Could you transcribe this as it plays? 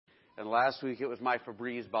And last week it was my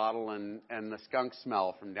Febreze bottle and the skunk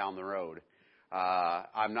smell from down the road.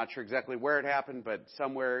 I'm not sure exactly where it happened, but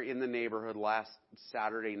somewhere in the neighborhood last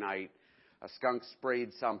Saturday night, a skunk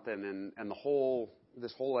sprayed something, and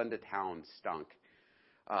this whole end of town stunk.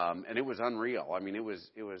 And it was unreal. I mean, it was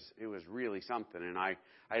really something. And I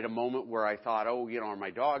had a moment where I thought, are my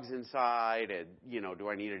dogs inside? And, do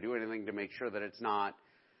I need to do anything to make sure that it's not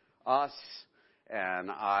us?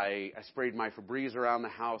 And I sprayed my Febreze around the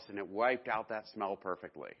house, and it wiped out that smell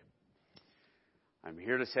perfectly. I'm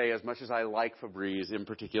here to say, as much as I like Febreze, in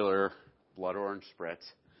particular, Blood Orange Spritz,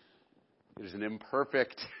 it is an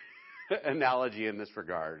imperfect analogy in this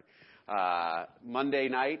regard. Monday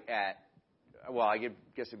night I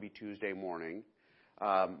guess it'd be Tuesday morning,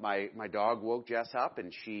 my dog woke Jess up,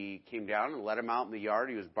 and she came down and let him out in the yard.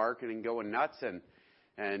 He was barking and going nuts,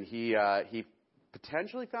 and he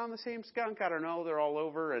potentially found the same skunk. I don't know. They're all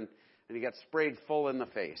over, and he got sprayed full in the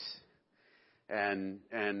face. And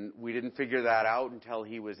we didn't figure that out until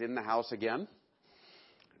he was in the house again.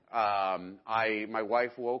 My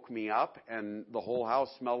wife woke me up, and the whole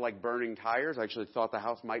house smelled like burning tires. I actually thought the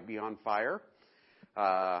house might be on fire.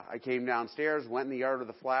 I came downstairs, went in the yard with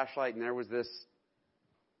a flashlight, and there was this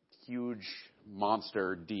huge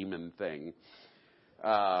monster demon thing.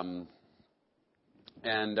 I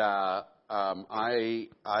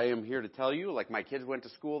am here to tell you, like, my kids went to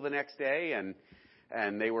school the next day,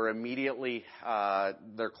 and they were immediately,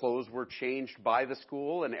 their clothes were changed by the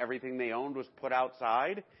school, and everything they owned was put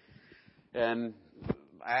outside. And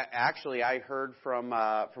I heard from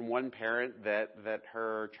one parent that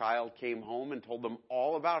her child came home and told them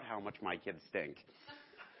all about how much my kids stink.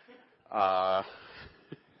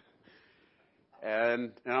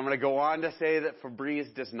 And I'm going to go on to say that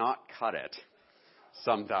Febreze does not cut it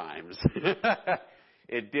sometimes.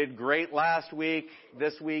 It did great last week.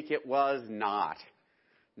 This week it was not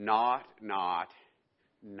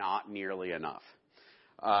nearly enough.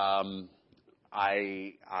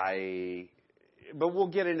 But we'll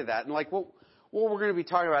get into that. And like what we're going to be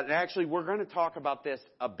talking about, and actually we're going to talk about this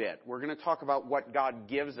a bit. We're going to talk about what God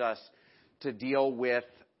gives us to deal with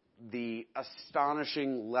the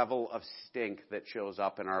astonishing level of stink that shows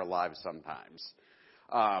up in our lives sometimes.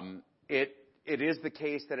 It is the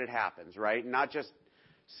case that it happens, right? Not just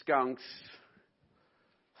skunks,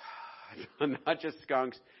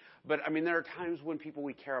 but I mean, there are times when people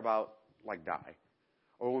we care about like die.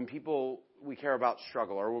 Or when people we care about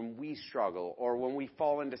struggle, or when we struggle, or when we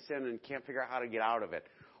fall into sin and can't figure out how to get out of it,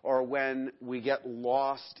 or when we get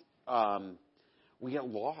lost, or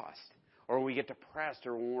we get depressed,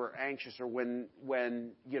 or when we're anxious, or when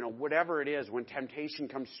whatever it is, when temptation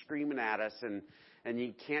comes screaming at us and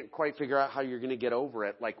you can't quite figure out how you're going to get over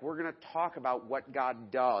it. Like, we're going to talk about what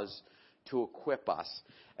God does to equip us.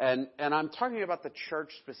 And I'm talking about the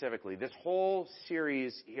church specifically. This whole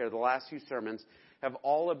series here, the last few sermons, have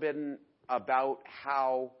all been about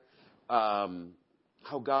how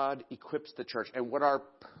God equips the church and what our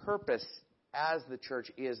purpose as the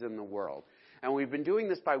church is in the world. And we've been doing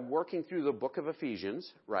this by working through the book of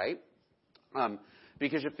Ephesians, right?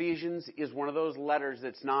 Because Ephesians is one of those letters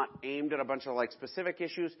that's not aimed at a bunch of like specific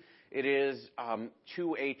issues. It is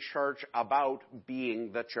to a church about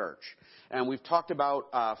being the church. And we've talked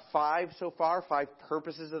about 5 so far, 5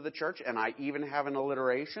 purposes of the church, and I even have an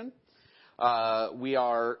alliteration. We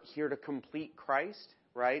are here to complete Christ,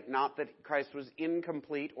 right? Not that Christ was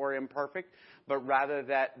incomplete or imperfect, but rather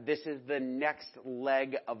that this is the next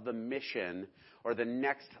leg of the mission or the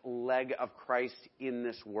next leg of Christ in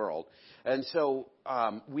this world. And so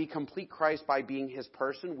we complete Christ by being his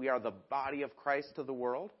person. We are the body of Christ to the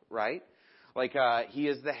world, right? Like he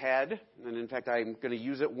is the head, and in fact I'm going to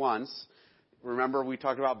use it once. Remember we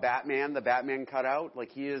talked about Batman, the Batman cutout?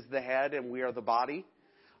 Like he is the head and we are the body.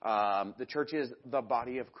 The church is the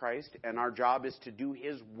body of Christ, and our job is to do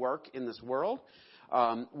his work in this world.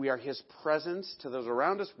 We are his presence to those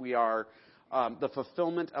around us. We are the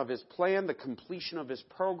fulfillment of his plan, the completion of his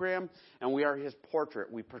program, and we are his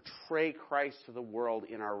portrait. We portray Christ to the world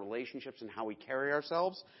in our relationships and how we carry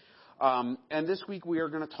ourselves. And this week we are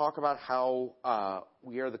going to talk about how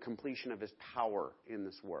we are the completion of his power in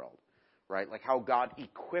this world, right? Like how God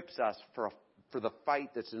equips us for the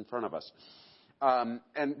fight that's in front of us.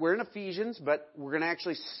 And we're in Ephesians, but we're going to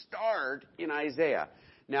actually start in Isaiah.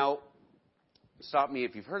 Now, stop me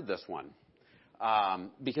if you've heard this one,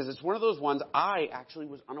 because it's one of those ones I actually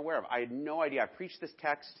was unaware of. I had no idea. I preached this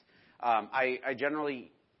text. I generally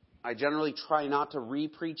try not to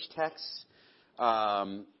re-preach texts.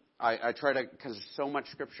 I try to, because there's so much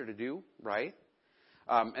scripture to do, right?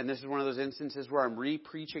 And this is one of those instances where I'm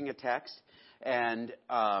re-preaching a text. And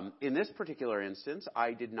in this particular instance,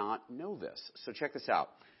 I did not know this. So check this out.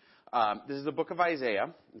 This is the book of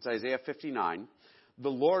Isaiah. It's Isaiah 59. The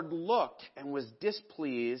Lord looked and was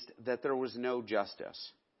displeased that there was no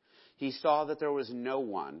justice. He saw that there was no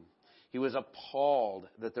one. He was appalled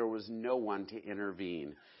that there was no one to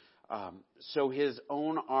intervene. So his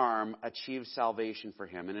own arm achieved salvation for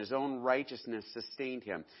him, and his own righteousness sustained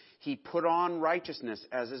him. He put on righteousness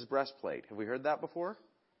as his breastplate. Have we heard that before?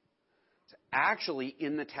 It's actually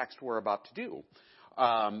in the text we're about to do.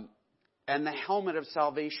 And the helmet of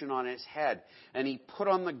salvation on his head. And he put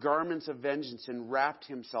on the garments of vengeance and wrapped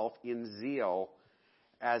himself in zeal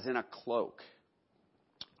as in a cloak.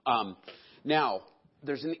 Now,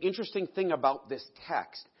 there's an interesting thing about this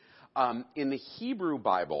text. In the Hebrew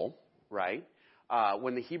Bible, right,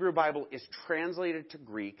 when the Hebrew Bible is translated to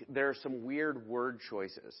Greek, there are some weird word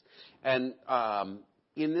choices. And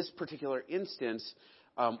in this particular instance,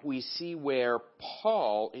 we see where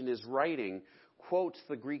Paul, in his writing, quotes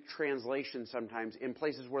the Greek translation sometimes in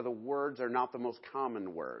places where the words are not the most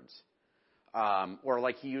common words. Or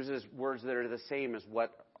like he uses words that are the same as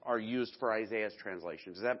what are used for Isaiah's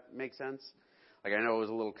translation. Does that make sense? Like, I know it was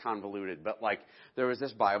a little convoluted, but like there was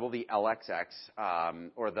this Bible, the LXX,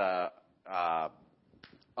 or the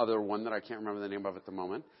other one that I can't remember the name of at the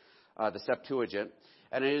moment, the Septuagint.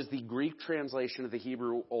 And it is the Greek translation of the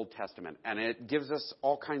Hebrew Old Testament. And it gives us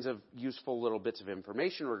all kinds of useful little bits of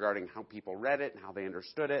information regarding how people read it and how they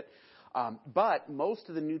understood it. But most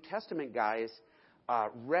of the New Testament guys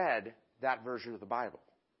read that version of the Bible,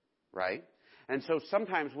 right? And so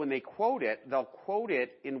sometimes when they quote it, they'll quote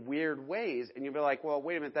it in weird ways. And you'll be like, well,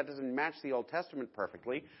 wait a minute, that doesn't match the Old Testament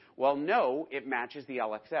perfectly. Well, no, it matches the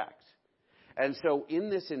LXX. And so in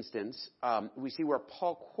this instance, we see where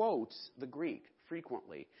Paul quotes the Greek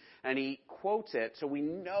frequently. And he quotes it so we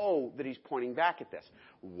know that he's pointing back at this.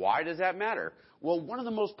 Why does that matter? Well, one of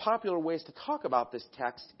the most popular ways to talk about this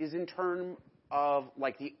text is in terms of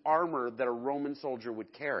like the armor that a Roman soldier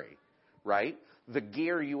would carry, right? The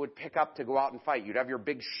gear you would pick up to go out and fight. You'd have your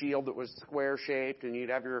big shield that was square shaped, and you'd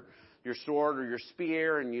have your sword or your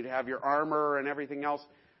spear, and you'd have your armor and everything else.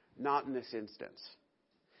 Not in this instance.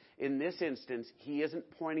 In this instance, he isn't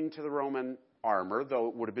pointing to the Roman armor, though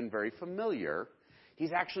it would have been very familiar.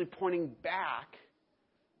 He's actually pointing back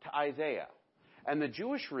to Isaiah. And the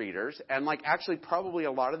Jewish readers, and like actually probably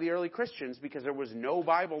a lot of the early Christians, because there was no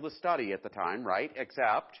Bible to study at the time, right,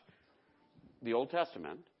 except the Old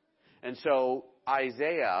Testament. And so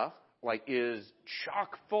Isaiah like is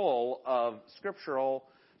chock full of scriptural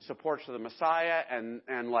supports for the Messiah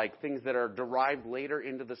and like things that are derived later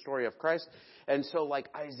into the story of Christ. And so like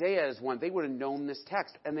Isaiah is one, they would have known this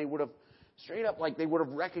text, and they would have straight up, like, they would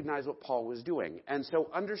have recognized what Paul was doing. And so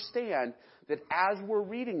understand that as we're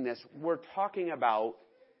reading this, we're talking about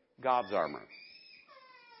God's armor,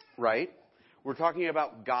 right? We're talking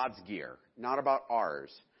about God's gear, not about ours.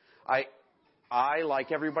 I,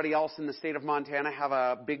 like everybody else in the state of Montana, have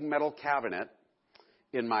a big metal cabinet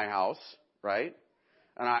in my house, right?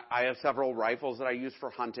 And I have several rifles that I use for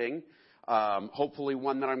hunting. Hopefully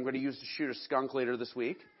one that I'm going to use to shoot a skunk later this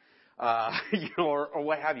week. Or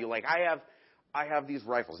what have you. Like I have these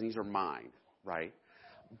rifles, and these are mine, right?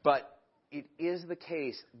 But it is the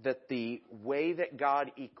case that the way that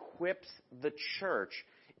God equips the church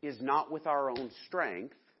is not with our own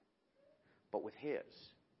strength, but with His,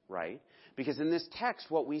 right? Because in this text,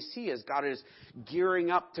 what we see is God is gearing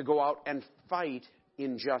up to go out and fight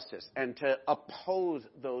injustice and to oppose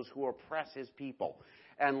those who oppress His people.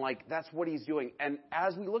 And like, that's what He's doing. And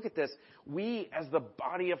as we look at this, we as the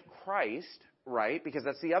body of Christ, right, because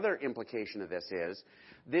that's the other implication of this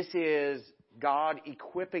is God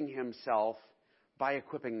equipping Himself by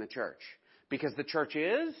equipping the church. Because the church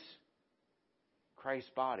is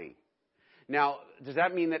Christ's body. Now, does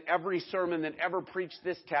that mean that every sermon that ever preached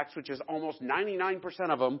this text, which is almost 99%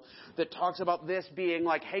 of them, that talks about this being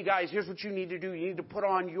like, hey guys, here's what you need to do. You need to put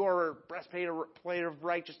on your breastplate of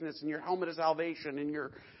righteousness and your helmet of salvation and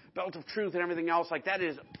your belt of truth and everything else, like that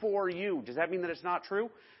is for you. Does that mean that it's not true?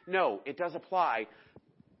 No, it does apply.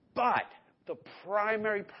 But the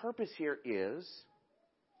primary purpose here is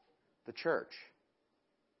the church.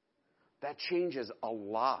 That changes a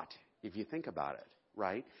lot if you think about it.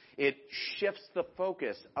 Right? It shifts the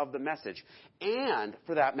focus of the message. And,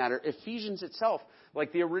 for that matter, Ephesians itself,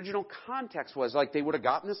 like the original context was, like they would have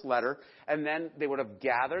gotten this letter, and then they would have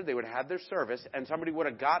gathered, they would have had their service, and somebody would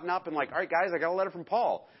have gotten up and like, all right, guys, I got a letter from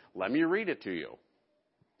Paul. Let me read it to you.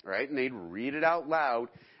 Right? And they'd read it out loud,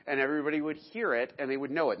 and everybody would hear it, and they would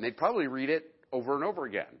know it. And they'd probably read it over and over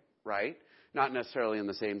again. Right? Not necessarily in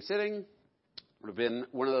the same sitting, It would have been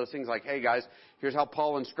one of those things like, hey guys, here's how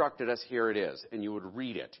Paul instructed us, here it is. And you would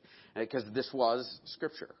read it. Because this was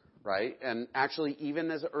Scripture, right? And actually, even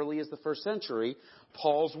as early as the first century,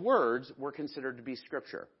 Paul's words were considered to be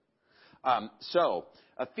Scripture. So,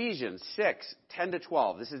 Ephesians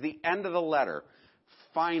 6:10-12. This is the end of the letter.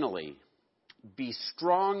 Finally, be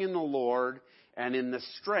strong in the Lord and in the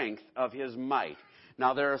strength of His might.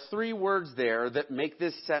 Now, there are three words there that make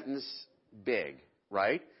this sentence big,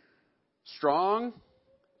 right? Strong,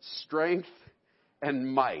 strength, and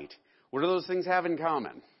might. What do those things have in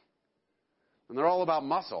common? And they're all about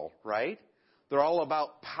muscle, right? They're all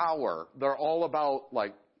about power. They're all about,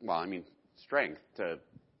 strength, to,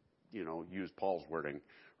 use Paul's wording,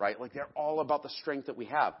 right? Like, they're all about the strength that we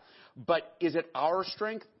have. But is it our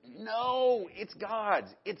strength? No, it's God's.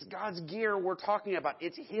 It's God's gear we're talking about.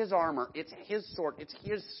 It's His armor. It's His sword. It's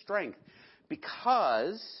His strength.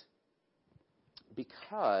 Because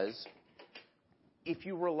if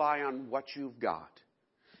you rely on what you've got,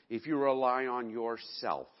 if you rely on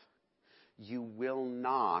yourself, you will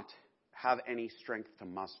not have any strength to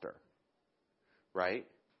muster, right?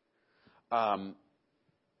 I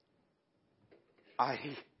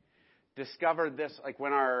discovered this, like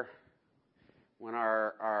when our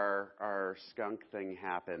skunk thing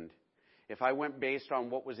happened. If I went based on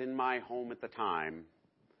what was in my home at the time,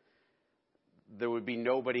 there would be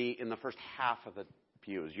nobody in the first half of the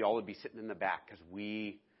pews. Y'all would be sitting in the back because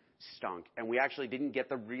we stunk. And we actually didn't get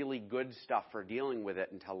the really good stuff for dealing with it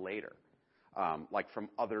until later. Like from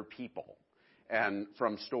other people and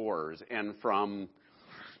from stores and from,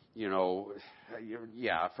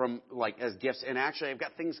 from like as gifts. And actually I've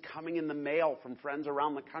got things coming in the mail from friends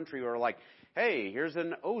around the country who are like, hey, here's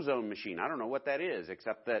an ozone machine. I don't know what that is,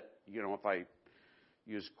 except that, if I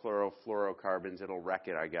use chlorofluorocarbons, it'll wreck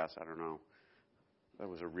it, I guess. I don't know. That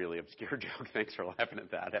was a really obscure joke. Thanks for laughing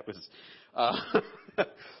at that. That was,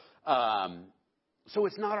 so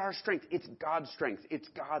it's not our strength. It's God's strength. It's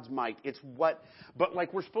God's might. But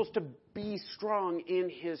we're supposed to be strong in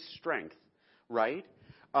His strength, right?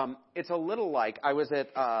 It's a little like, I was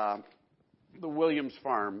at the Williams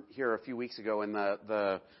farm here a few weeks ago, and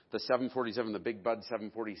the 747, the Big Bud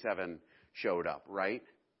 747 showed up, right?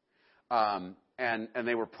 And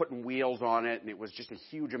they were putting wheels on it, and it was just a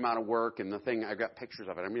huge amount of work, and the thing, I've got pictures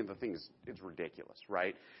of it. I mean, the thing it's ridiculous,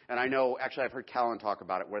 right? And I know, actually, I've heard Callan talk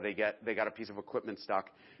about it, where they got a piece of equipment stuck,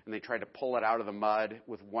 and they tried to pull it out of the mud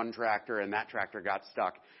with one tractor, and that tractor got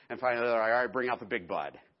stuck. And finally, they're like, all right, bring out the Big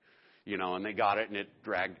Bud. And they got it, and it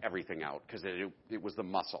dragged everything out, because it was the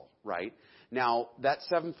muscle, right? Now, that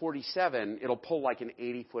 747, it'll pull like an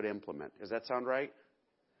 80-foot implement. Does that sound right?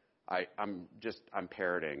 I'm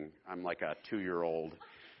parroting. I'm like a 2-year-old,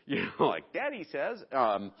 like Daddy says.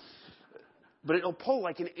 But it'll pull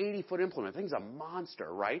like an 80-foot implement. The thing's a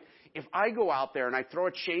monster, right? If I go out there and I throw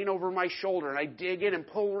a chain over my shoulder and I dig in and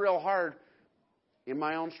pull real hard, in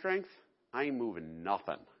my own strength, I ain't moving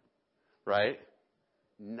nothing, right?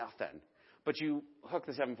 Nothing. But you hook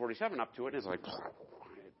the 747 up to it, and it's like,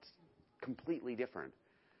 it's completely different.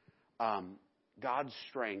 God's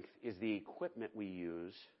strength is the equipment we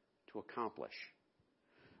use to accomplish.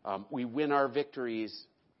 We win our victories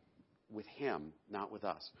with Him, not with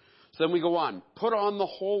us. So then we go on. Put on the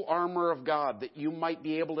whole armor of God that you might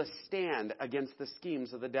be able to stand against the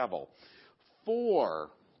schemes of the devil.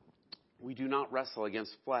 For we do not wrestle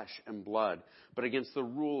against flesh and blood, but against the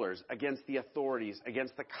rulers, against the authorities,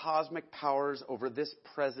 against the cosmic powers over this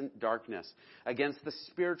present darkness, against the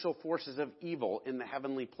spiritual forces of evil in the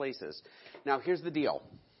heavenly places. Now, here's the deal.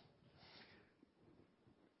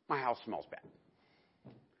 My house smells bad.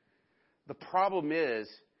 The problem is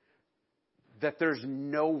that there's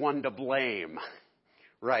no one to blame,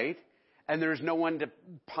 right? And there's no one to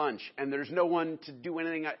punch, and there's no one to do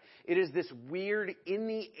anything. It is this weird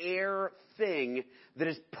in-the-air thing that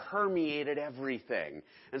has permeated everything.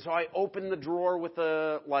 And so I opened the drawer with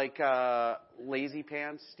the, lazy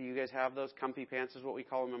pants. Do you guys have those? Comfy pants is what we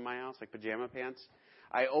call them in my house, like pajama pants.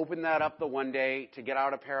 I opened that up the one day to get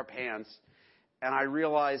out a pair of pants, and I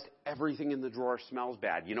realized everything in the drawer smells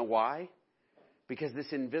bad. You know why? Because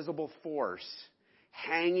this invisible force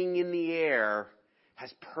hanging in the air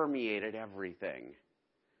has permeated everything.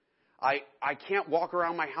 I can't walk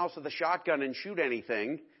around my house with a shotgun and shoot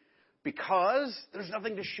anything because there's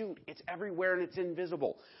nothing to shoot. It's everywhere and it's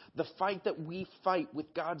invisible. The fight that we fight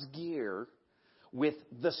with God's gear, with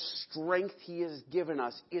the strength He has given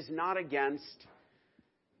us, is not against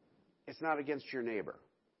your neighbor.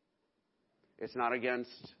 It's not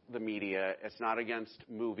against the media. It's not against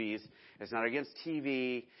movies. It's not against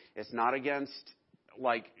TV. It's not against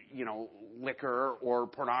liquor or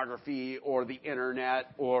pornography or the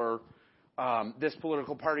internet or this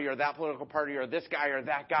political party or that political party or this guy or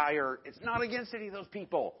that guy, or it's not against any of those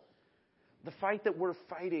people. The fight that we're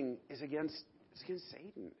fighting is against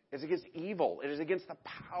Satan. It's against evil. It is against the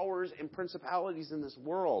powers and principalities in this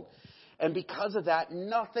world. And because of that,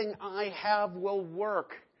 nothing I have will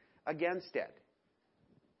work against it.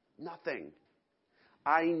 Nothing.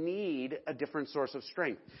 I need a different source of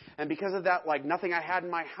strength. And because of that, like nothing I had in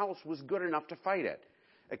my house was good enough to fight it.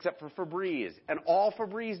 Except for Febreze. And all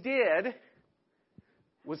Febreze did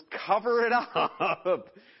was cover it up.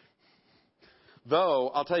 Though,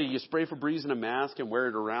 I'll tell you spray Febreze in a mask and wear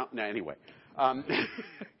it around. No, anyway.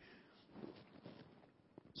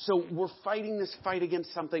 So we're fighting this fight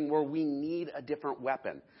against something where we need a different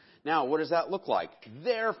weapon. Now, what does that look like?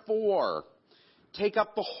 Therefore, take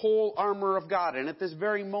up the whole armor of God. And at this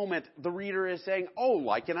very moment, the reader is saying, oh,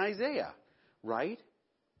 like in Isaiah, right?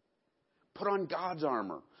 Put on God's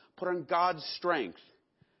armor. Put on God's strength,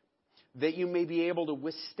 that you may be able to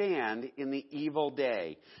withstand in the evil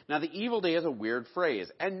day. Now, the evil day is a weird phrase,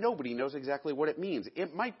 and nobody knows exactly what it means.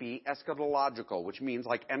 It might be eschatological, which means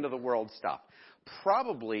like end of the world stuff.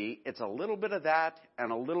 Probably it's a little bit of that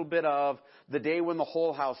and a little bit of the day when the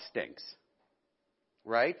whole house stinks.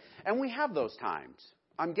 Right? And we have those times.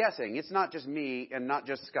 I'm guessing it's not just me and not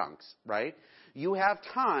just skunks, right? You have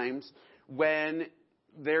times when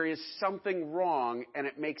there is something wrong and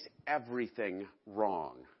it makes everything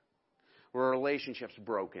wrong. Where a relationship's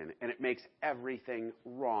broken and it makes everything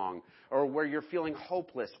wrong. Or where you're feeling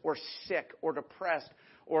hopeless or sick or depressed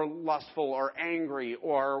or lustful or angry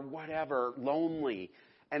or whatever, lonely.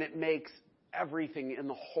 And it makes everything in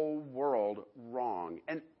the whole world wrong.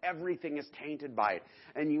 And everything is tainted by it.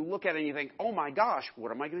 And you look at it and you think, oh my gosh,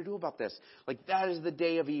 what am I going to do about this? Like that is the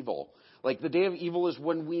day of evil. Like the day of evil is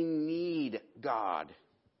when we need God.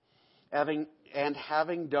 Having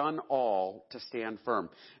done all to stand firm.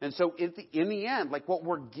 And so in the end, like what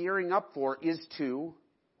we're gearing up for is to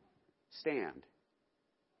stand.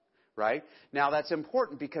 Right? Now that's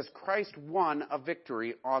important because Christ won a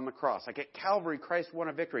victory on the cross. Like at Calvary, Christ won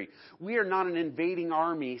a victory. We are not an invading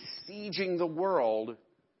army sieging the world.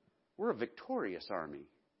 We're a victorious army.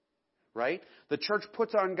 Right? The church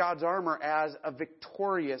puts on God's armor as a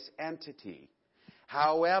victorious entity.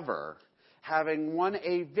 However, having won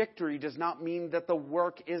a victory does not mean that the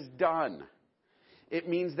work is done. It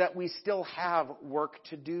means that we still have work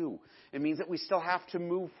to do. It means that we still have to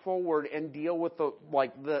move forward and deal with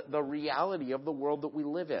the reality of the world that we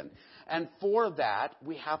live in. And for that,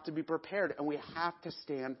 we have to be prepared and we have to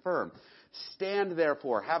stand firm. Stand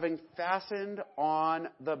therefore, having fastened on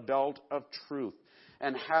the belt of truth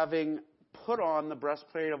and having put on the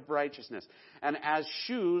breastplate of righteousness, and as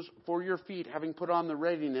shoes for your feet, having put on the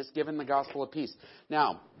readiness given the gospel of peace.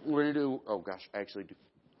 Now, we're going to do, oh gosh, I actually do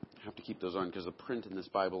have to keep those on because the print in this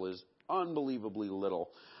Bible is unbelievably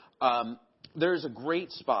little. There's a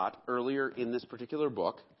great spot earlier in this particular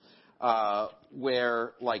book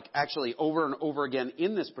where, like, actually over and over again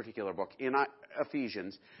in this particular book, in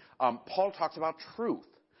Ephesians, Paul talks about truth,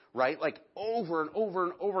 right? Like over and over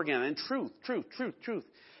and over again. And truth.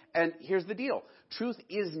 And here's the deal. Truth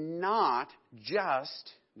is not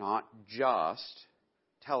just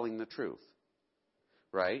telling the truth,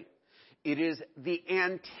 right? It is the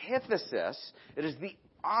antithesis. It is the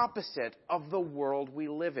opposite of the world we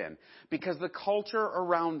live in. Because the culture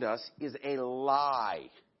around us is a lie.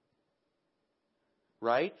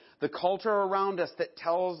 Right? The culture around us that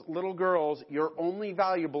tells little girls you're only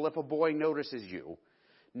valuable if a boy notices you.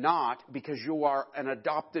 Not because you are an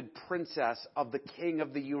adopted princess of the king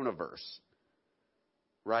of the universe.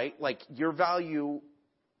 Right? Like your value,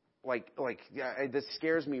 this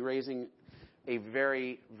scares me raising a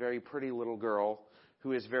very, very pretty little girl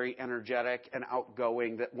who is very energetic and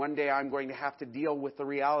outgoing, that one day I'm going to have to deal with the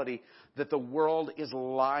reality that the world is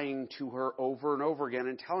lying to her over and over again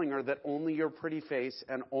and telling her that only your pretty face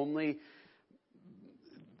and only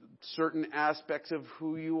certain aspects of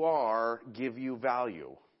who you are give you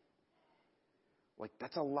value. Like,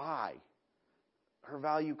 that's a lie. Her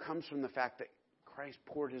value comes from the fact that Christ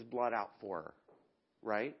poured his blood out for her,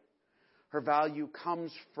 right? Her value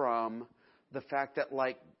comes from the fact that,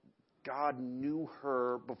 like, God knew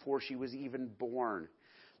her before she was even born.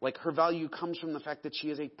 Like, her value comes from the fact that she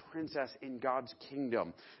is a princess in God's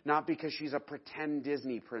kingdom, not because she's a pretend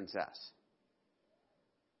Disney princess.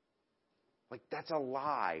 Like, that's a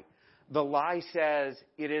lie. The lie says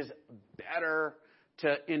it is better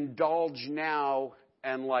to indulge now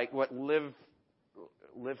and live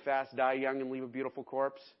fast, die young, and leave a beautiful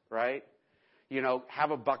corpse, right?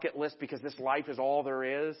 have a bucket list because this life is all there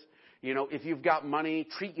is. If you've got money,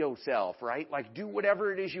 treat yourself, right? Like, do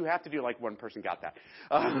whatever it is you have to do. Like, one person got that.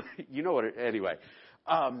 Anyway.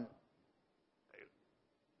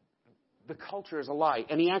 The culture is a lie.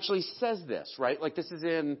 And he actually says this, right? Like, this is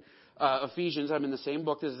in Ephesians. I'm in the same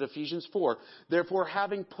book. This is Ephesians 4. Therefore,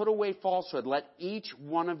 having put away falsehood, let each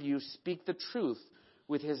one of you speak the truth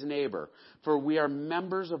with his neighbor. For we are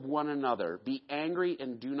members of one another. Be angry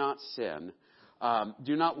and do not sin.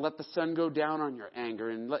 Do not let the sun go down on your anger,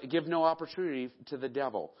 and give no opportunity to the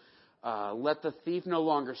devil. Let the thief no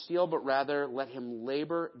longer steal, but rather let him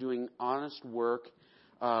labor, doing honest work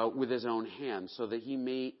with his own hands, so that he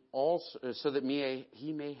may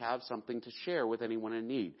have something to share with anyone in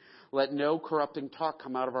need. Let no corrupting talk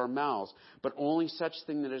come out of our mouths, but only such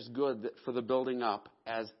thing that is good for the building up,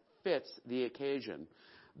 as fits the occasion,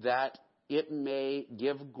 that it may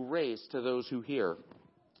give grace to those who hear.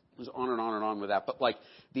 It goes on and on and on with that. But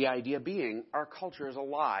the idea being, our culture is a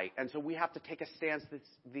lie. And so we have to take a stance that's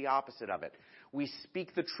the opposite of it. We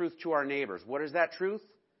speak the truth to our neighbors. What is that truth?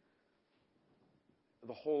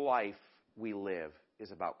 The whole life we live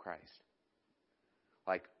is about Christ.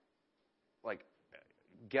 Like,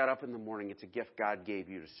 get up in the morning. It's a gift God gave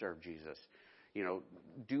you to serve Jesus.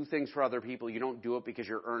 Do things for other people. You don't do it because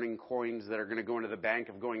you're earning coins that are going to go into the bank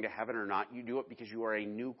of going to heaven or not. You do it because you are a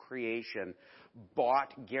new creation,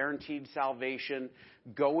 bought, guaranteed salvation,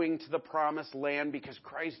 going to the promised land because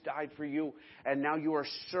Christ died for you, and now you are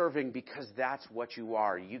serving because that's what you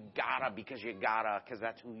are. You gotta because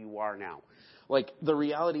that's who you are now. The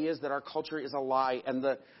reality is that our culture is a lie, and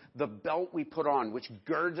the belt we put on, which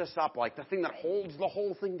girds us up, the thing that holds the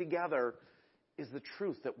whole thing together, is the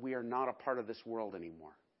truth that we are not a part of this world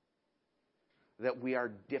anymore. That we are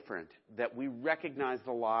different. That we recognize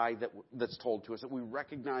the lie that's told to us. That we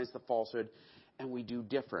recognize the falsehood, and we do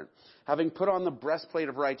different. Having put on the breastplate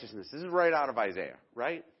of righteousness. This is right out of Isaiah,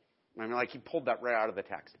 right? He pulled that right out of the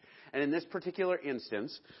text. And in this particular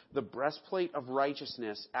instance, the breastplate of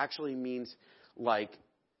righteousness actually means right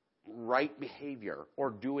behavior or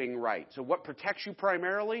doing right. So what protects you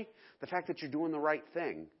primarily? The fact that you're doing the right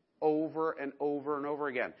thing over and over and over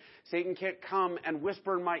again. Satan can't come and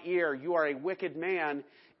whisper in my ear, you are a wicked man,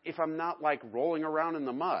 if I'm not rolling around in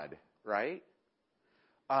the mud, right?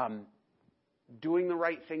 Doing the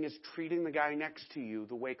right thing is treating the guy next to you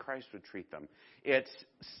the way Christ would treat them. It's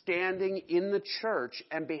standing in the church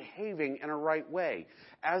and behaving in a right way.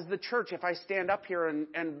 As the church, if I stand up here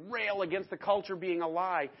and rail against the culture being a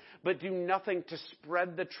lie, but do nothing to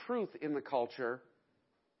spread the truth in the culture,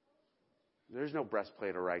 there's no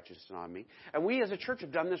breastplate of righteousness on me. And we as a church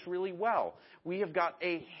have done this really well. We have got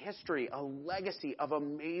a history, a legacy of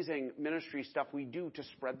amazing ministry stuff we do to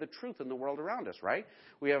spread the truth in the world around us, right?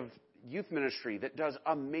 We have youth ministry that does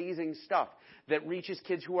amazing stuff that reaches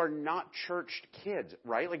kids who are not churched kids,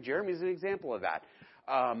 right? Jeremy's an example of that.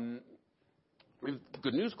 We have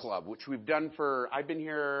Good News Club, which we've done I've been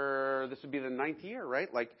here, this would be the 9th year, right?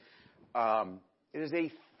 It is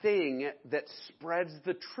a thing that spreads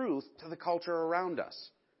the truth to the culture around us.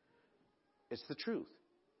 It's the truth.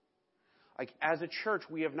 As a church,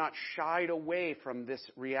 we have not shied away from this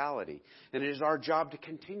reality. And it is our job to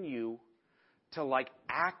continue to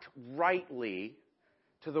act rightly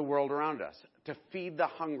to the world around us, to feed the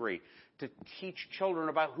hungry, to teach children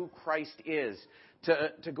about who Christ is,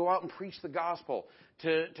 to go out and preach the gospel,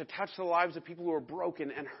 to touch the lives of people who are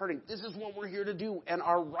broken and hurting. This is what we're here to do, and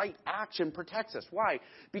our right action protects us. Why?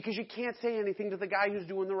 Because you can't say anything to the guy who's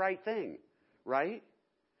doing the right thing, right?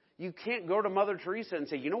 You can't go to Mother Teresa and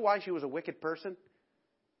say, you know why she was a wicked person?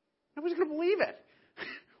 Nobody's going to believe it.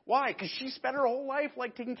 Why? Because she spent her whole life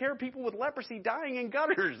taking care of people with leprosy dying in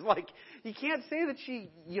gutters. You can't say that she,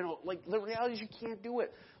 the reality is you can't do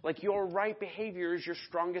it. Your right behavior is your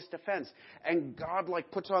strongest defense. And God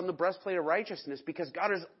puts on the breastplate of righteousness because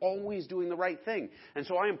God is always doing the right thing. And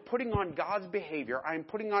so I am putting on God's behavior, I am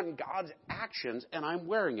putting on God's actions, and I'm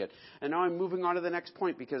wearing it. And now I'm moving on to the next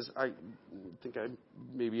point because I think I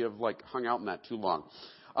maybe have hung out in that too long.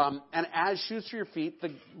 And as shoes for your feet,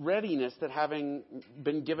 the readiness that having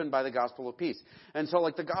been given by the gospel of peace. And so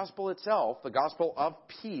the gospel itself, the gospel of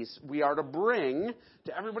peace, we are to bring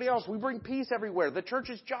to everybody else. We bring peace everywhere. The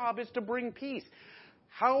church's job is to bring peace.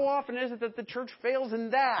 How often is it that the church fails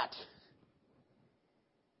in that?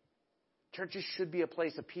 Churches should be a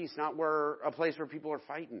place of peace, not a place where people are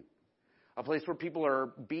fighting. A place where people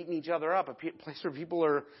are beating each other up. A place where people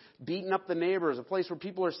are beating up the neighbors. A place where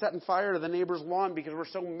people are setting fire to the neighbor's lawn because we're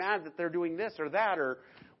so mad that they're doing this or that or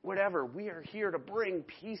whatever. We are here to bring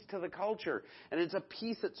peace to the culture. And it's a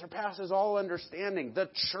peace that surpasses all understanding. The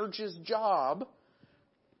church's job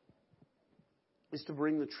is to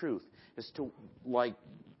bring the truth, is to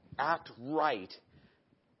act right,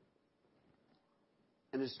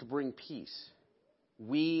 and is to bring peace.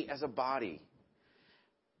 We as a body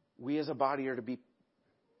are to be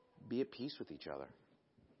at peace with each other.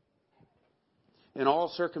 In all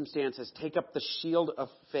circumstances, take up the shield of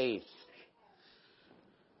faith,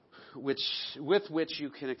 with which you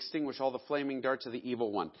can extinguish all the flaming darts of the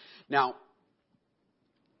evil one. Now,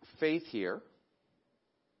 faith here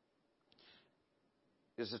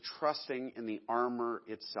is a trusting in the armor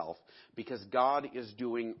itself, because God is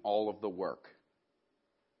doing all of the work.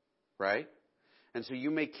 Right? And so you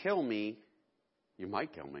may kill me. You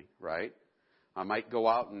might kill me, right? I might go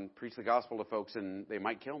out and preach the gospel to folks and they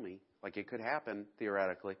might kill me. It could happen,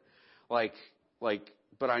 theoretically. But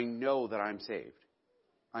I know that I'm saved.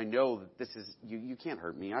 I know that this is, you can't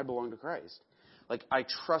hurt me. I belong to Christ. I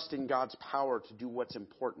trust in God's power to do what's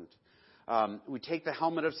important. We take the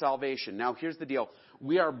helmet of salvation. Now, here's the deal.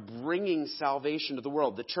 We are bringing salvation to the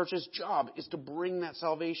world. The church's job is to bring that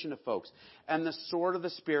salvation to folks. And the sword of the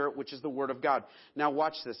Spirit, which is the Word of God. Now,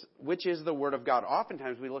 watch this. Which is the Word of God?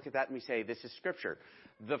 Oftentimes, we look at that and we say, this is Scripture.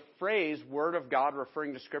 The phrase, Word of God,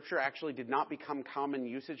 referring to Scripture, actually did not become common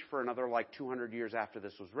usage for another 200 years after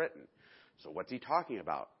this was written. So what's he talking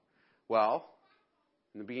about? Well,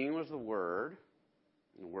 in the beginning was the Word,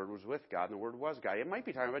 and the Word was with God, and the Word was God. It might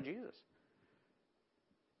be talking about Jesus.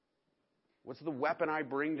 What's the weapon I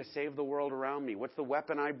bring to save the world around me? What's the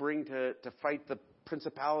weapon I bring to fight the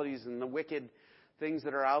principalities and the wicked things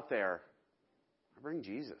that are out there? I bring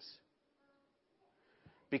Jesus.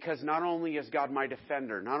 Because not only is God my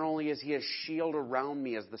defender, not only is he a shield around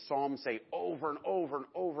me, as the Psalms say over and over and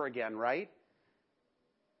over again, right?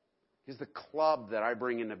 He's the club that I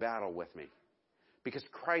bring into battle with me. Because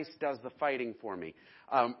Christ does the fighting for me.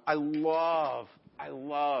 I love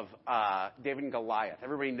David and Goliath.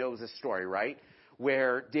 Everybody knows this story, right?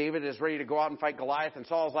 Where David is ready to go out and fight Goliath, and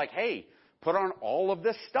Saul's like, hey, put on all of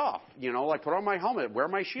this stuff. Put on my helmet, wear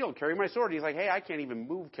my shield, carry my sword. He's like, hey, I can't even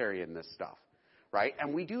move carrying this stuff. Right?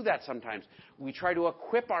 And we do that sometimes. We try to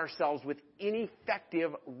equip ourselves with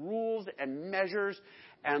ineffective rules and measures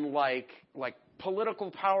and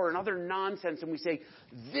political power and other nonsense, and we say,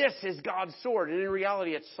 this is God's sword. And in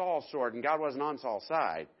reality, it's Saul's sword, and God wasn't on Saul's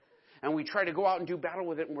side. And we try to go out and do battle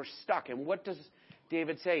with it, and we're stuck. And what does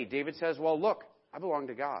David say? David says, well, look, I belong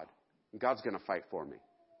to God, and God's going to fight for me.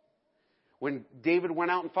 When David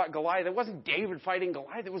went out and fought Goliath, it wasn't David fighting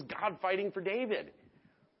Goliath, it was God fighting for David.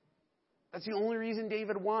 That's the only reason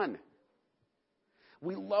David won.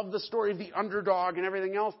 We love the story of the underdog and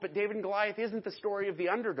everything else, but David and Goliath isn't the story of the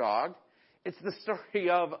underdog. It's the story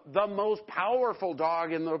of the most powerful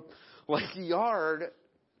dog in the yard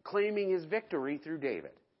claiming his victory through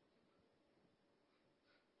David.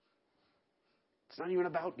 It's not even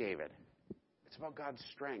about David. It's about God's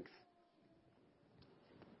strength.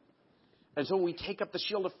 And so when we take up the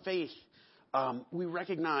shield of faith, we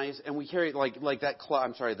recognize and we carry that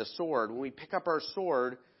club. The sword. When we pick up our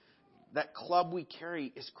sword, that club we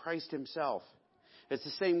carry is Christ himself. It's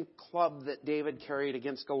the same club that David carried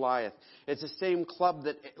against Goliath. It's the same club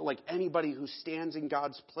that anybody who stands in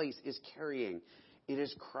God's place is carrying. It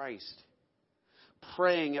is Christ.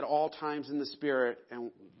 Praying at all times in the Spirit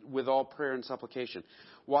and with all prayer and supplication.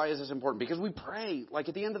 Why is this important? Because we pray. At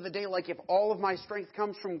the end of the day, if all of my strength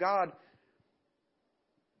comes from God,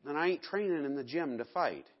 then I ain't training in the gym to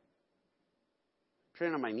fight. I'm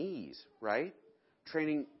training on my knees, right?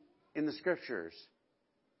 Training in the Scriptures.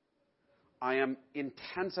 I am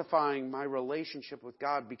intensifying my relationship with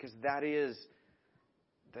God because that is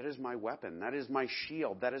my weapon. That is my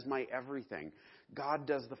shield. That is my everything. God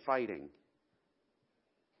does the fighting.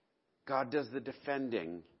 God does the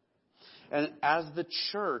defending. And as the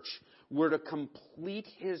church, we're to complete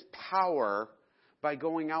his power by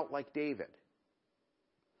going out like David.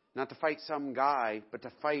 Not to fight some guy, but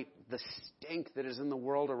to fight the stink that is in the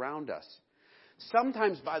world around us.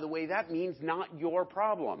 Sometimes, by the way, that means not your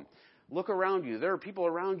problem. Look around you. There are people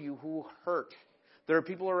around you who hurt. There are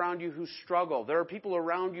people around you who struggle. There are people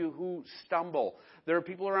around you who stumble. There are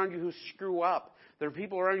people around you who screw up. There are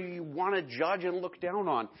people around you want to judge and look down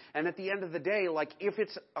on. And at the end of the day, if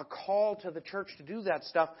it's a call to the church to do that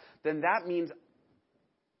stuff, then that means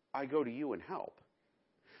I go to you and help.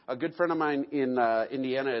 A good friend of mine in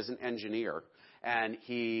Indiana is an engineer, and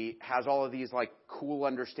he has all of these cool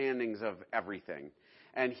understandings of everything.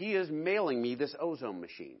 And he is mailing me this ozone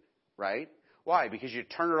machine, right? Why? Because you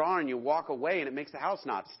turn it on and you walk away and it makes the house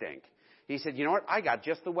not stink. He said, you know what? I got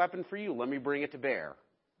just the weapon for you. Let me bring it to bear.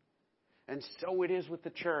 And so it is with the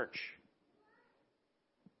church.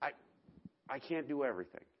 I can't do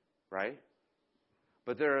everything, right?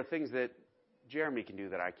 But there are things that Jeremy can do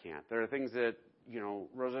that I can't. There are things that,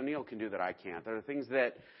 Rose O'Neill can do that I can't. There are things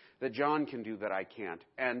that John can do that I can't.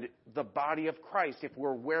 And the body of Christ, if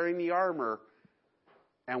we're wearing the armor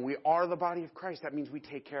and we are the body of Christ, that means we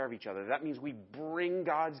take care of each other. That means we bring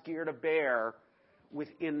God's gear to bear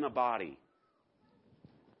within the body.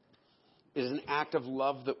 It is an act of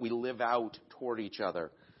love that we live out toward each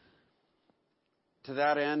other. To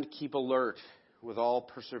that end, keep alert with all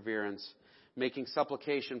perseverance, making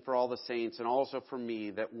supplication for all the saints and also for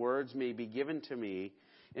me, that words may be given to me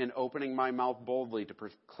in opening my mouth boldly to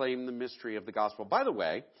proclaim the mystery of the gospel. By the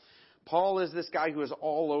way, Paul is this guy who is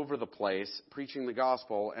all over the place preaching the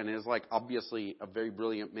gospel and is obviously a very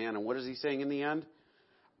brilliant man. And what is he saying in the end?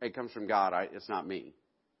 It comes from God. It's not me.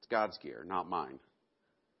 It's God's gear, not mine.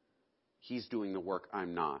 He's doing the work,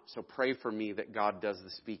 I'm not. So pray for me that God does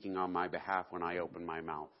the speaking on my behalf when I open my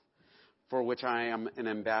mouth, for which I am an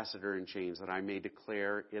ambassador in chains, that I may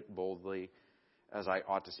declare it boldly as I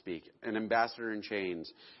ought to speak. An ambassador in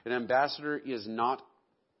chains. An ambassador is not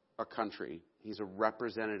a country. He's a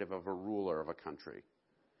representative of a ruler of a country.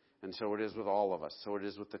 And so it is with all of us. So it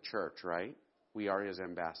is with the church, right? We are his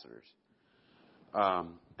ambassadors.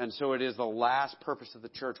 And so it is the last purpose of the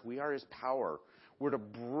church. We are his power. We're to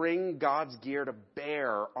bring God's gear to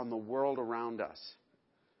bear on the world around us.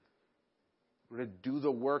 We're to do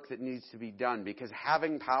the work that needs to be done. Because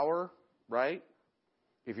having power, right?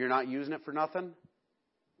 If you're not using it for nothing,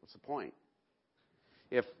 what's the point?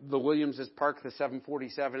 If the Williamses park the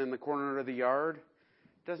 747 in the corner of the yard,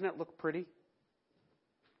 doesn't it look pretty?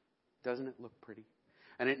 Doesn't it look pretty?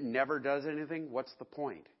 And it never does anything, what's the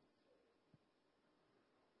point?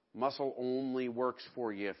 Muscle only works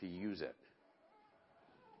for you if you use it.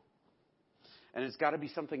 And it's got to be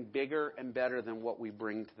something bigger and better than what we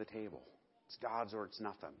bring to the table. It's God's or it's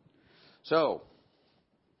nothing. So,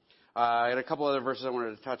 I had a couple other verses I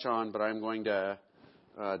wanted to touch on, but I'm going to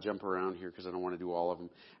jump around here because I don't want to do all of them.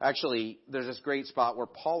 Actually, there's this great spot where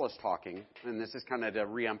Paul is talking, and this is kind of to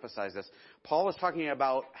reemphasize this. Paul is talking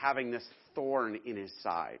about having this thorn in his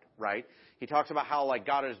side, right? He talks about how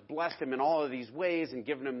God has blessed him in all of these ways and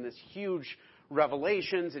given him this huge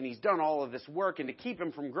revelations, and he's done all of this work, and to keep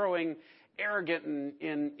him from growing arrogant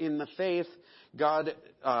in the faith, God,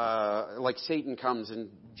 Satan comes and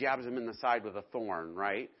jabs him in the side with a thorn,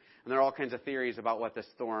 right? And there are all kinds of theories about what this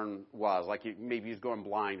thorn was. Maybe he was going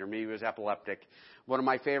blind or maybe he was epileptic. One of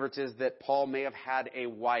my favorites is that Paul may have had a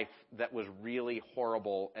wife that was really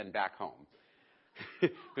horrible and back home.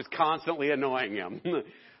 was constantly annoying him.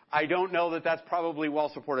 I don't know that that's probably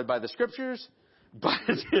well supported by the scriptures, but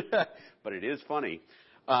it is funny.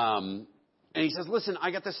 And he says, listen,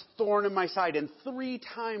 I got this thorn in my side, and 3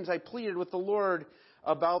 times I pleaded with the Lord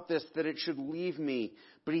about this, that it should leave me.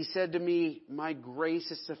 But he said to me, my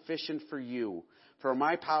grace is sufficient for you, for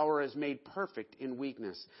my power is made perfect in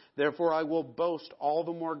weakness. Therefore I will boast all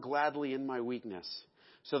the more gladly in my weakness,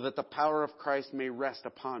 so that the power of Christ may rest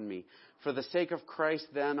upon me. For the sake of Christ,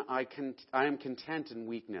 then, I am content in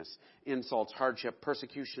weakness, insults, hardship,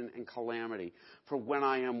 persecution, and calamity. For when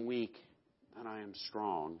I am weak, then I am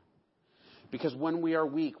strong. Because when we are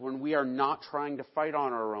weak, when we are not trying to fight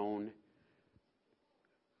on our own,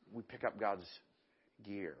 we pick up God's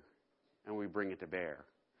gear and we bring it to bear.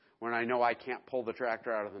 When I know I can't pull the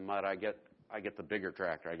tractor out of the mud, I get the bigger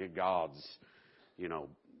tractor. I get God's,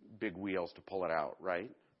 big wheels to pull it out,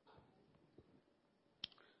 right?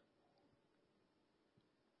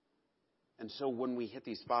 And so when we hit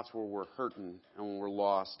these spots where we're hurting and when we're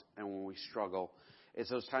lost and when we struggle, it's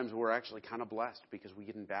those times where we're actually kind of blessed because we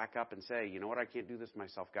can back up and say, you know what, I can't do this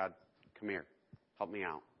myself. God, come here. Help me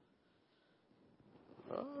out.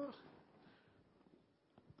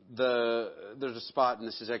 There's a spot, and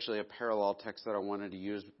this is actually a parallel text that I wanted to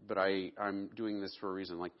use, but I'm doing this for a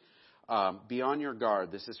reason. Be on your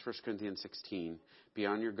guard. This is 1 Corinthians 16. Be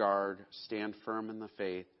on your guard. Stand firm in the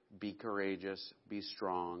faith. Be courageous. Be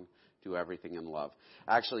strong. Do everything in love.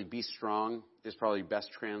 Actually, be strong is probably best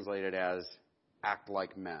translated as act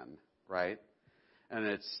like men, right? And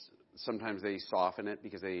it's sometimes they soften it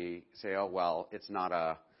because they say, oh, well, it's not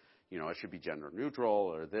it should be gender neutral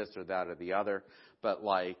or this or that or the other. But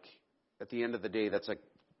at the end of the day, that's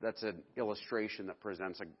an illustration that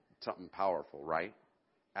presents something powerful, right?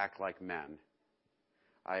 Act like men.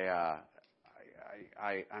 I'm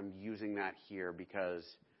using that here because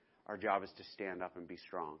our job is to stand up and be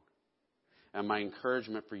strong. And my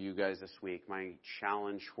encouragement for you guys this week, my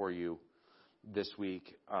challenge for you this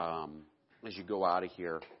week, as you go out of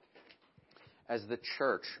here, as the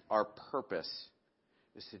church, our purpose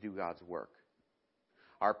is to do God's work.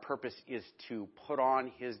 Our purpose is to put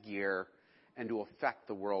on his gear and to affect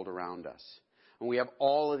the world around us. And we have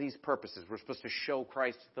all of these purposes. We're supposed to show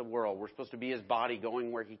Christ to the world. We're supposed to be his body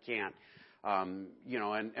going where he can't. And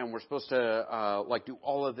we're supposed to, do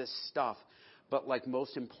all of this stuff. But,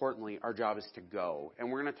 most importantly, our job is to go.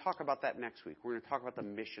 And we're going to talk about that next week. We're going to talk about the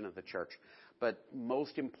mission of the church. But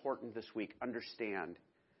most important this week, understand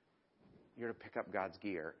you're to pick up God's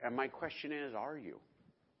gear. And my question is, are you?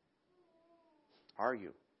 Are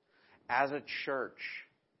you? As a church,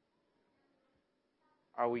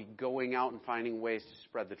 are we going out and finding ways to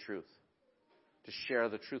spread the truth? To share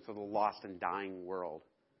the truth of the lost and dying world?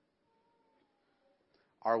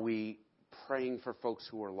 Are we praying for folks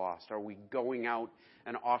who are lost? Are we going out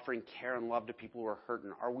and offering care and love to people who are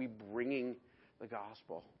hurting? Are we bringing the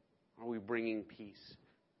gospel? Are we bringing peace?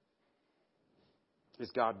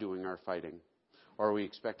 Is God doing our fighting? Or are we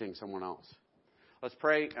expecting someone else? Let's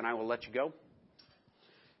pray, and I will let you go.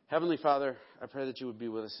 Heavenly Father, I pray that you would be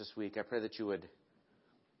with us this week. I pray that you would,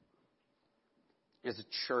 as a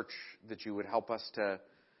church, that you would help us to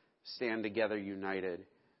stand together united.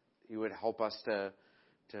 You would help us to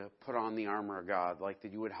put on the armor of God,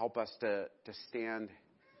 that you would help us to stand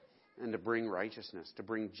and to bring righteousness, to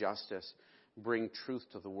bring justice, bring truth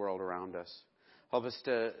to the world around us. Help us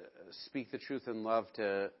to speak the truth in love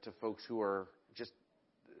to folks who are just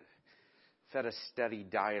fed a steady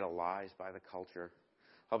diet of lies by the culture.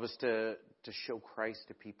 Help us to show Christ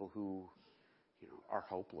to people who, are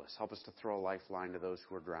hopeless. Help us to throw a lifeline to those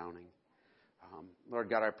who are drowning. Lord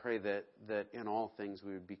God, I pray that in all things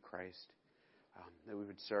we would be Christ, that we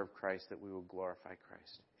would serve Christ, that we would glorify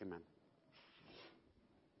Christ. Amen.